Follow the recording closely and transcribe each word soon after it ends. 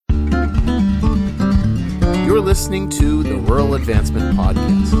listening to the Rural Advancement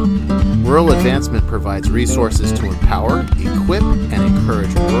Podcast. Rural Advancement provides resources to empower, equip, and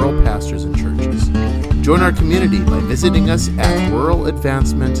encourage rural pastors and churches. Join our community by visiting us at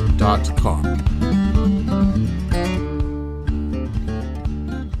ruraladvancement.com.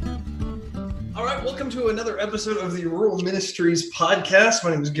 To another episode of the Rural Ministries Podcast.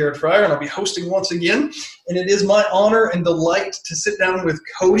 My name is Garrett Fryer, and I'll be hosting once again. And it is my honor and delight to sit down with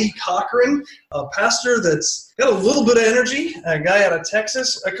Cody Cochran, a pastor that's got a little bit of energy, a guy out of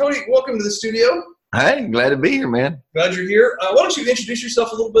Texas. Cody, welcome to the studio. Hey, glad to be here, man. Glad you're here. Why don't you introduce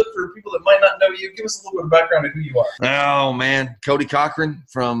yourself a little bit for people that might not know you? Give us a little bit of background on who you are. Oh, man. Cody Cochran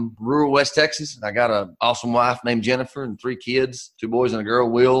from rural West Texas. I got an awesome wife named Jennifer and 3 kids, 2 boys and a girl,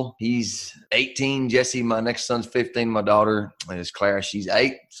 Will. He's 18. Jesse, my next son's 15. My daughter is Clara. She's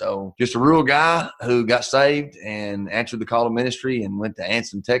 8. So just a rural guy who got saved and answered the call of ministry and went to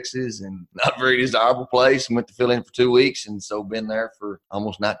Anson, Texas, and not a very desirable place, and went to fill in for 2 weeks. And so been there for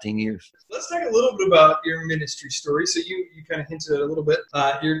almost 19 years. Let's talk a little bit about your ministry story. So you kind of hinted a little bit.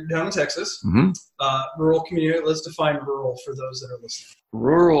 You're down in Texas, rural community. Let's define rural for those that are listening.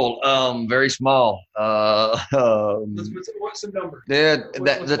 Rural, very small. What's the number? Yeah,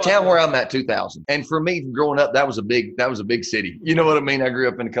 the town where I'm at, 2,000. And for me, growing up, that was a big city. You know what I mean? I grew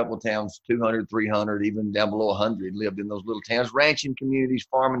up in a couple of towns, 200, 300, even down below 100. Lived in those little towns, ranching communities,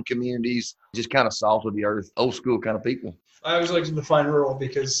 farming communities, just kind of salt of the earth, old school kind of people. I always like to define rural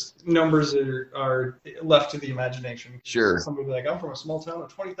because numbers are left to the imagination. Sure. Somebody will be like, I'm from a small town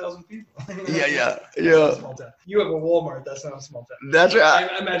of 20,000 people. Yeah. Small town. You have a Walmart. That's not a small town. That's right.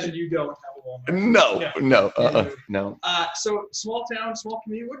 I imagine you don't have a Walmart. No. So small town, small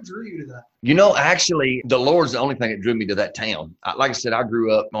community. What drew you to that? You know, actually, the Lord's the only thing that drew me to that town. Like I said, I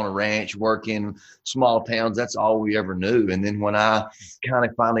grew up on a ranch, working small towns. That's all we ever knew. And then when I kind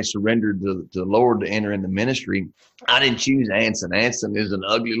of finally surrendered to the Lord to enter in the ministry, I didn't choose Anson. Anson is an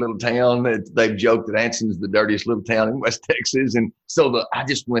ugly little town. They've joked that Anson is the dirtiest little town in West Texas. And so I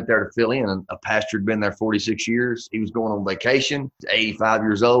just went there to fill in. And a pastor had been there 46 years. He was going on vacation. He's 85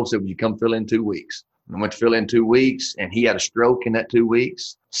 years old. So would you come fill in 2 weeks? I went to fill in 2 weeks, and he had a stroke in that 2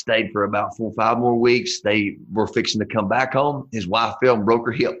 weeks. Stayed for about 4 or 5 more weeks. They were fixing to come back home. His wife fell and broke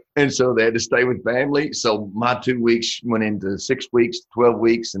her hip. And so they had to stay with family. So my 2 weeks went into 6 weeks, 12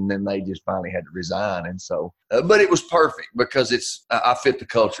 weeks, and then they just finally had to resign. And so, but it was perfect because I fit the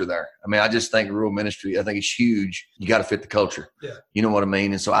culture there. I mean, I just think rural ministry, I think it's huge. You got to fit the culture. Yeah. You know what I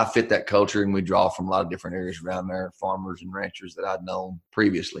mean? And so I fit that culture, and we draw from a lot of different areas around there, farmers and ranchers that I'd known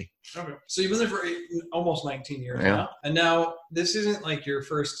previously. Okay. So you've been there for almost 19 years now. And now this isn't like your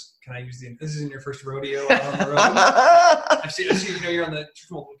first, this isn't your first rodeo on the road. I've seen, you're on the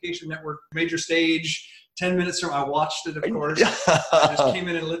Church Multiplication Network, major stage, 10 minutes from, I watched it, of course. I just came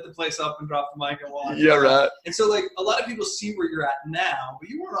in and lit the place up and dropped the mic and watched. Yeah, right. And so, like, a lot of people see where you're at now, but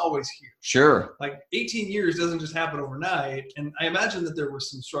you weren't always here. Sure. Like, 18 years doesn't just happen overnight. And I imagine that there were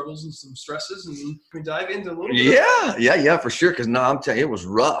some struggles and some stresses, and can we dive into a little bit? Yeah, for sure. Because, no, I'm telling you, it was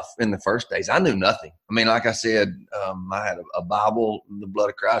rough in the first days. I knew nothing. I mean, like I said, I had a Bible, the blood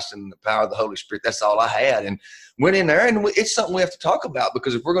of Christ, and the power of the Holy Spirit. That's all I had. And went in there, and it's something we have to talk about,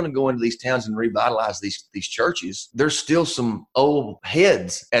 because if we're going to go into these towns and revitalize these churches, there's still some old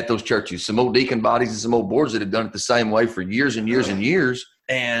heads at those churches, some old deacon bodies and some old boards that have done it the same way for years and years and years.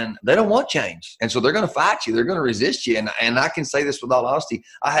 And they don't want change. And so they're going to fight you. They're going to resist you. And I can say this with all honesty.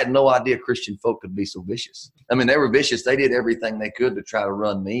 I had no idea Christian folk could be so vicious. I mean, they were vicious. They did everything they could to try to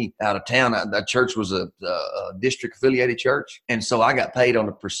run me out of town. That church was a district affiliated church. And so I got paid on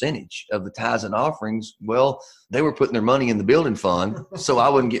a percentage of the tithes and offerings. Well, they were putting their money in the building fund, so I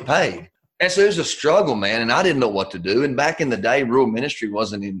wouldn't get paid. And so it was a struggle, man, and I didn't know what to do. And back in the day, rural ministry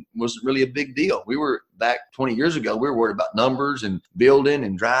wasn't really a big deal. We were, back 20 years ago, we were worried about numbers and building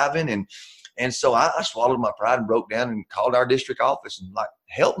and driving. And so I swallowed my pride and broke down and called our district office and, like,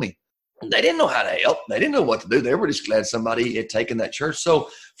 help me. They didn't know how to help. They didn't know what to do. They were just glad somebody had taken that church. So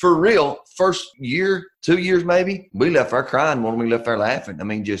for real, first year, 2 years maybe, we left there crying when we left there laughing. I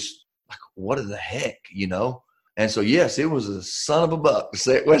mean, just like, what the heck, you know? And so, yes, it was a son of a buck, to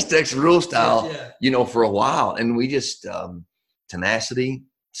say it West Texas rural style, for a while. And we just, tenacity,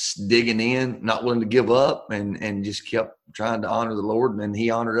 digging in, not willing to give up, and just kept trying to honor the Lord, and he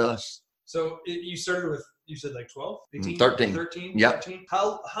honored us. So you started with, you said like 12, 18? 13. Yep. 13?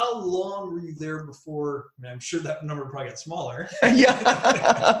 How long were you there before? I mean, I'm sure that number probably got smaller.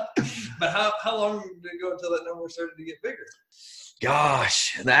 Yeah. But how long did it go until that number started to get bigger?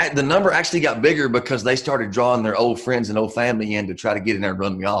 Gosh, the number actually got bigger because they started drawing their old friends and old family in to try to get in there and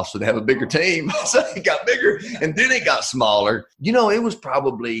run me off so they have a bigger team. So it got bigger, and then it got smaller. You know, it was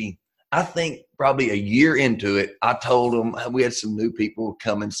probably I think probably a year into it, I told them, we had some new people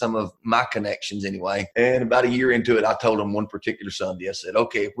coming, some of my connections anyway. And about a year into it, I told them one particular Sunday, I said,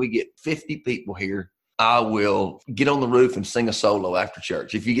 okay, if we get 50 people here, I will get on the roof and sing a solo after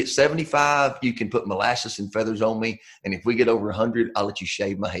church. If you get 75, you can put molasses and feathers on me. And if we get over 100, I'll let you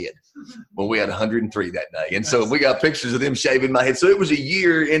shave my head. Well, we had 103 that day. And so we got pictures of them shaving my head. So it was a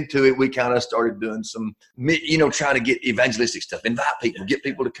year into it. We kind of started doing some, trying to get evangelistic stuff, invite people, get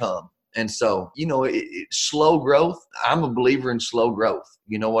people to come. And so, slow growth. I'm a believer in slow growth.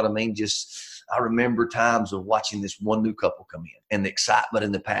 You know what I mean? I remember times of watching this one new couple come in and the excitement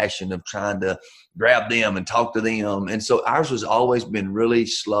and the passion of trying to grab them and talk to them. And so ours has always been really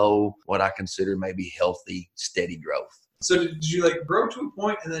slow, what I consider maybe healthy, steady growth. So did you grow to a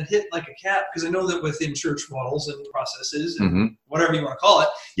point and then hit a cap? Because I know that within church models and processes and whatever you want to call it,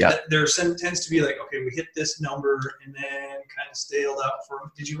 there tends to be okay, we hit this number and then kind of stayed out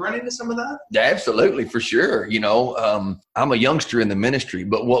for. Did you run into some of that? Yeah, absolutely, for sure. I'm a youngster in the ministry,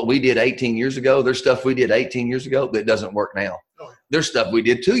 but what we did 18 years ago, there's stuff we did 18 years ago that doesn't work now. Oh. There's stuff we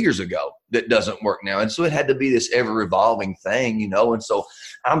did 2 years ago that doesn't work now. And so it had to be this ever evolving thing, and so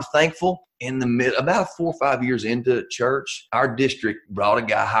I'm thankful. About 4 or 5 years into church, our district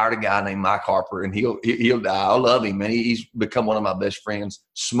hired a guy named Mike Harper, and he'll die. I love him, man. He's become one of my best friends.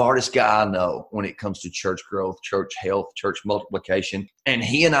 Smartest guy I know when it comes to church growth, church health, church multiplication. And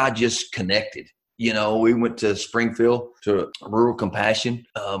he and I just connected. We went to Springfield to Rural Compassion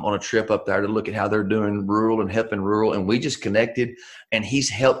on a trip up there to look at how they're doing rural and helping rural. And we just connected, and he's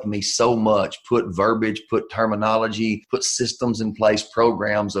helped me so much put verbiage, put terminology, put systems in place,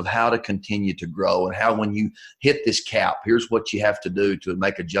 programs of how to continue to grow and how when you hit this cap, here's what you have to do to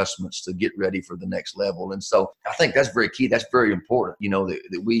make adjustments to get ready for the next level. And so I think that's very key. That's very important,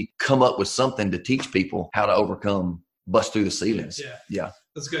 that we come up with something to teach people how to overcome, bust through the ceilings. Yeah.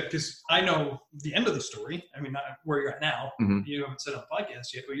 That's good, because I know the end of the story. I mean, not where you're at now. Mm-hmm. You haven't said on the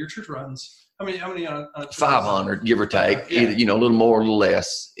podcast yet, but your church runs how many on 500, give or take, either, a little more or a little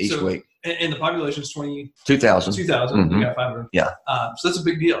less each week. And the population is 2,000. 2,000. Mm-hmm. You got 500. Yeah. So that's a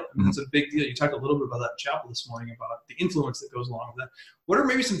big deal. Mm-hmm. That's a big deal. You talked a little bit about that in chapel this morning about the influence that goes along with that. What are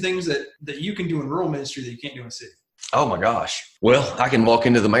maybe some things that you can do in rural ministry that you can't do in a city? Oh my gosh. Well, I can walk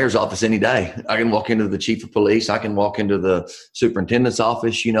into the mayor's office any day. I can walk into the chief of police. I can walk into the superintendent's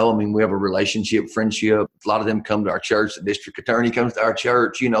office. We have a relationship, friendship. A lot of them come to our church. The district attorney comes to our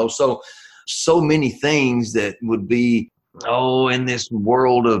church, so many things that would be, in this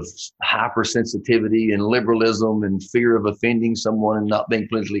world of hypersensitivity and liberalism and fear of offending someone and not being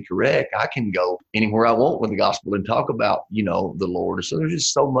politically correct. I can go anywhere I want with the gospel and talk about, the Lord. So there's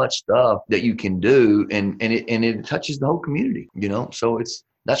just so much stuff that you can do, and it touches the whole community, So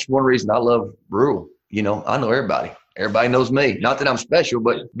that's one reason I love rural. I know everybody. Everybody knows me. Not that I'm special,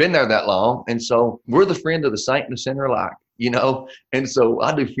 but been there that long. And so we're the friend of the saint and the sinner alike. And so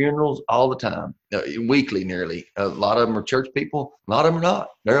I do funerals all the time, weekly nearly. A lot of them are church people. A lot of them are not.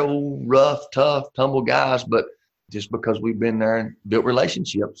 They're old, rough, tough, tumble guys, but just because we've been there and built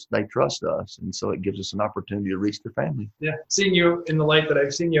relationships, they trust us. And so it gives us an opportunity to reach their family. Yeah. Seeing you in the light that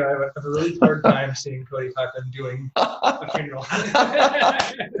I've seen you, I have a really hard time seeing Cody Cochran doing a funeral.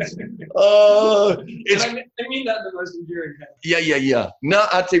 I mean that in the most endearing kind of. Yeah. No,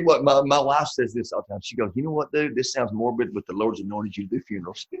 I tell you what, my wife says this all the time. She goes, you know what, dude? This sounds morbid, but the Lord's anointed you to do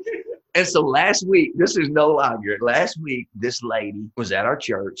funerals. And so last week, this is no lie, Garrett. Last week, this lady was at our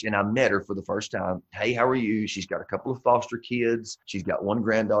church, and I met her for the first time. Hey, how are you? She's got a couple of foster kids. She's got one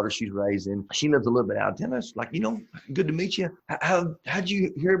granddaughter she's raising. She lives a little bit out of town. I was like, good to meet you. How'd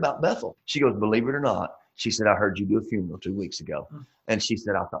you hear about Bethel? She goes, believe it or not. She said, I heard you do a funeral 2 weeks ago. And she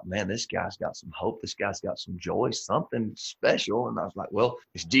said, I thought, man, this guy's got some hope. This guy's got some joy, something special. And I was like, well,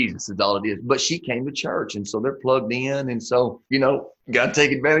 it's Jesus is all it is. But she came to church, and so they're plugged in. And so, got to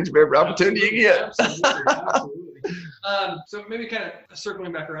take advantage of every opportunity you get. Absolutely. So maybe kind of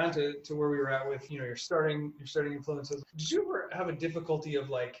circling back around to where we were at with, your starting influences. Did you ever have a difficulty of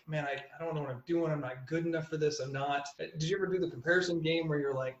man, I don't know what I'm doing. I'm not good enough for this. I'm not. Did you ever do the comparison game where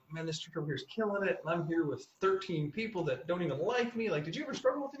you're like, man, this church over here is killing it, and I'm here with 13 people that don't even like me? Did you ever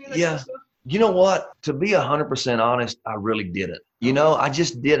struggle with any of that kind of stuff? You know what? To be 100% honest, I really didn't. I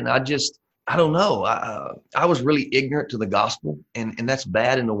just didn't. I don't know. I was really ignorant to the gospel, and that's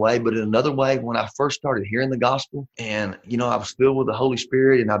bad in a way. But in another way, when I first started hearing the gospel and, I was filled with the Holy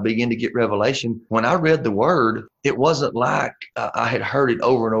Spirit and I began to get revelation, when I read the word, it wasn't like I had heard it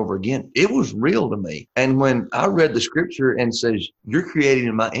over and over again. It was real to me. And when I read the scripture and says, you're created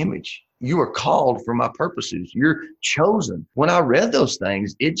in my image, you are called for my purposes, you're chosen. When I read those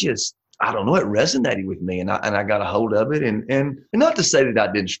things, I don't know, it resonated with me, and I got a hold of it. And not to say that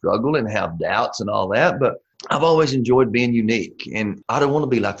I didn't struggle and have doubts and all that, but I've always enjoyed being unique, and I don't want to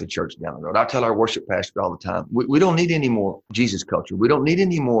be like the church down the road. I tell our worship pastor all the time, we don't need any more Jesus culture. We don't need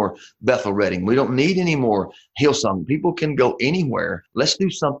any more Bethel Redding. We don't need any more Hillsong. People can go anywhere. Let's do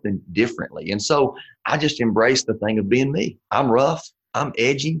something differently. And so I just embrace the thing of being me. I'm rough. I'm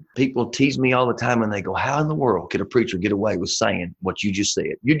edgy. People tease me all the time, and they go, how in the world could a preacher get away with saying what you just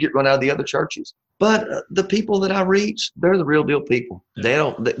said? You'd get run out of the other churches. But the people that I reach, they're the real deal people.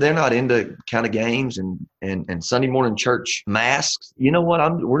 They're not into kind of games and Sunday morning church masks. You know what?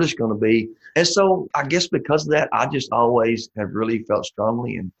 We're just going to be. And so I guess because of that, I just always have really felt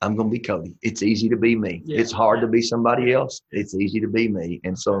strongly, and I'm going to be Cody. It's easy to be me. Yeah. It's hard to be somebody else. It's easy to be me.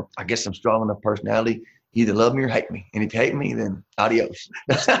 And so I guess I'm strong enough personality. You either love me or hate me. And if you hate me, then adios.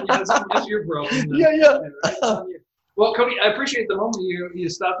 That's your bro. Yeah. Well, Cody, I appreciate the moment you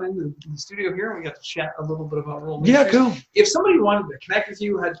stopped in the studio here and we got to chat a little bit about Rural Ministries. Yeah, cool. If somebody wanted to connect with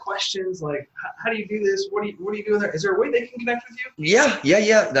you, had questions like, how do you do this? What are you doing there? Is there a way they can connect with you?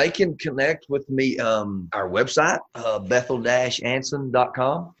 Yeah. They can connect with me. Our website,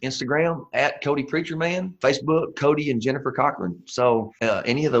 Bethel-Anson.com, Instagram @Cody Preacher Man, Facebook, Cody and Jennifer Cochran. So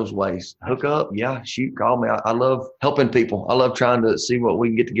any of those ways, hook up. Yeah, shoot, call me. I love helping people. I love trying to see what we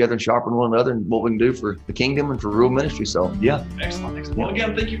can get together and sharpen one another and what we can do for the kingdom and for rural ministry. So, yeah. Excellent. Well,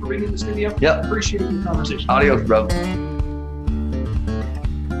 again, thank you for being in the studio. Yep. Appreciate the conversation. Adios, bro.